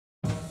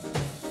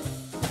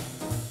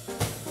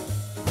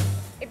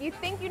If you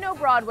think you know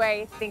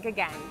Broadway, think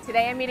again.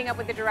 Today I'm meeting up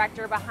with the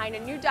director behind a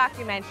new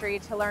documentary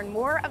to learn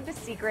more of the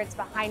secrets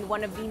behind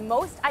one of the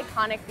most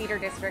iconic theater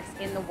districts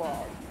in the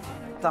world.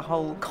 The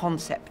whole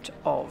concept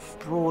of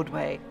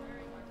Broadway,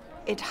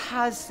 it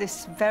has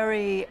this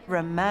very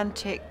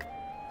romantic,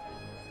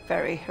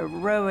 very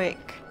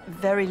heroic,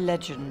 very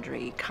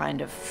legendary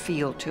kind of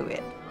feel to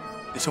it.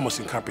 It's almost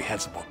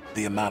incomprehensible,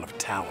 the amount of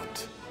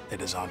talent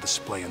that is on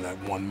display in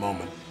that one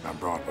moment on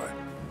Broadway.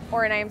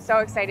 Oren, I am so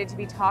excited to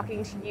be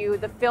talking to you.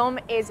 The film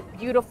is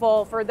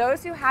beautiful. For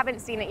those who haven't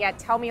seen it yet,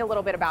 tell me a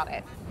little bit about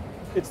it.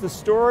 It's the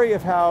story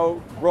of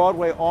how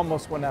Broadway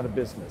almost went out of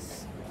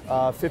business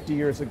 50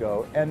 years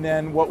ago. And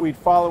then what we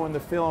follow in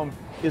the film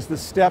is the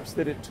steps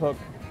that it took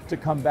to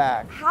come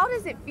back. How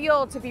does it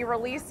feel to be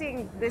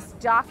releasing this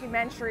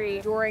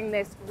documentary during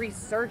this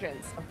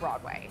resurgence of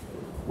Broadway?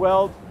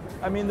 Well,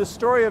 I mean, the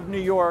story of New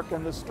York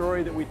and the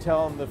story that we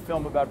tell in the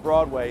film about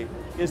Broadway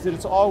is that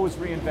it's always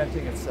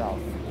reinventing itself.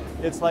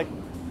 It's like,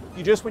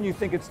 when you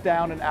think it's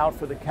down and out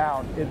for the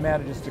count, it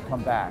manages to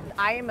come back.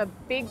 I am a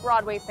big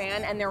Broadway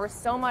fan, and there was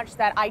so much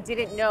that I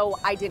didn't know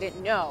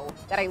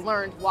that I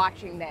learned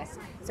watching this.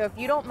 So if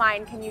you don't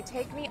mind, can you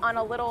take me on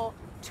a little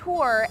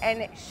tour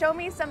and show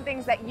me some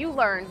things that you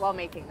learned while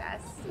making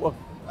this? Well,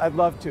 I'd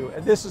love to,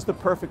 and this is the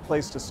perfect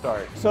place to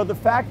start. So the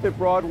fact that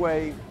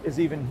Broadway is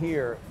even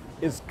here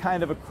is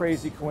kind of a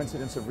crazy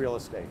coincidence of real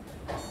estate.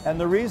 And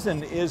the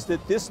reason is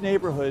that this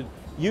neighborhood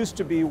used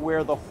to be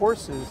where the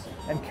horses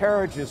and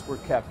carriages were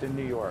kept in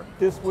New York.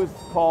 This was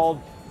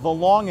called the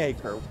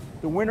Longacre.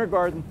 The Winter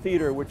Garden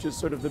Theater, which is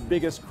sort of the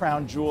biggest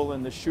crown jewel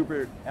in the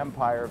Schubert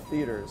empire of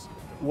theaters,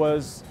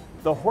 was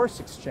the horse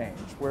exchange,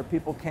 where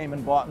people came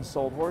and bought and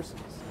sold horses.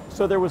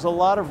 So there was a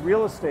lot of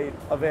real estate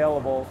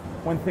available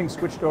when things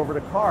switched over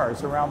to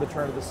cars around the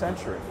turn of the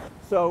century.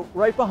 So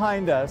right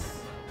behind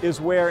us is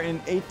where in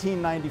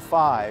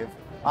 1895,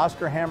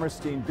 Oscar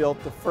Hammerstein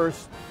built the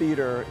first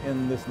theater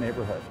in this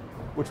neighborhood,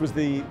 which was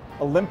the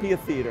Olympia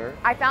Theater.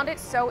 I found it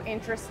so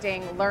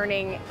interesting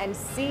learning and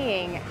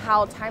seeing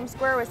how Times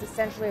Square was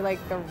essentially like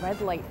the red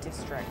light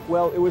district.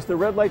 Well, it was the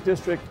red light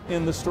district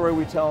in the story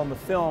we tell in the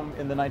film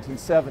in the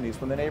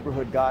 1970s when the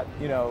neighborhood got,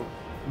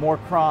 more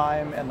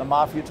crime and the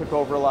mafia took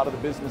over a lot of the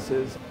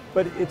businesses.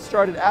 But it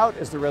started out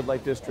as the red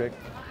light district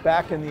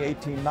back in the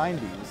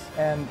 1890s,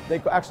 and they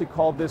actually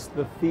called this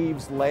the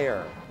Thieves'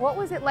 Lair. What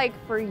was it like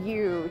for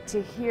you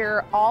to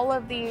hear all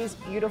of these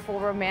beautiful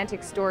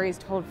romantic stories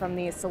told from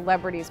these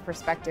celebrities'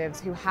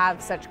 perspectives who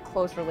have such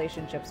close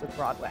relationships with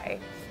Broadway?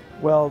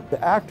 Well,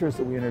 the actors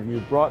that we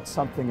interviewed brought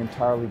something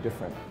entirely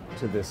different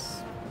to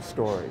this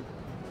story,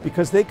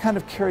 because they kind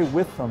of carry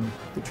with them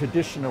the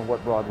tradition of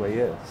what Broadway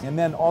is. And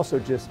then also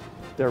just,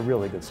 they're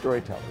really good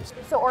storytellers.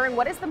 So Oren,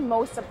 what is the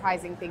most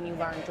surprising thing you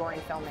learned during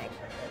filming?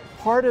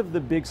 Part of the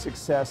big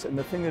success and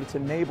the thing that's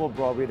enabled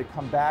Broadway to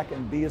come back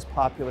and be as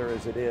popular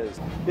as it is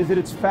that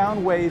it's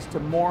found ways to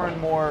more and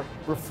more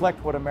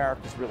reflect what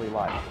America's really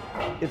like.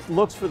 It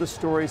looks for the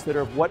stories that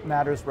are what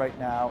matters right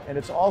now, and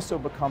it's also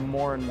become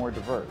more and more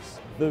diverse.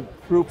 The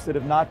groups that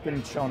have not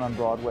been shown on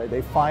Broadway,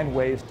 they find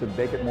ways to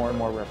make it more and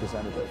more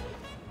representative.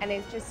 And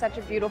it's just such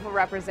a beautiful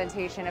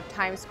representation of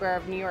Times Square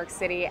of New York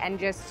City and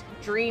just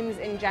dreams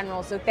in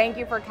general. So thank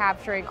you for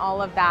capturing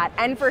all of that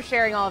and for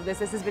sharing all of this.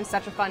 This has been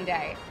such a fun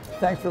day.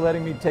 Thanks for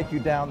letting me take you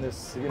down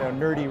this,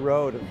 nerdy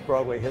road of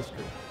Broadway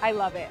history. I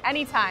love it.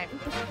 Anytime.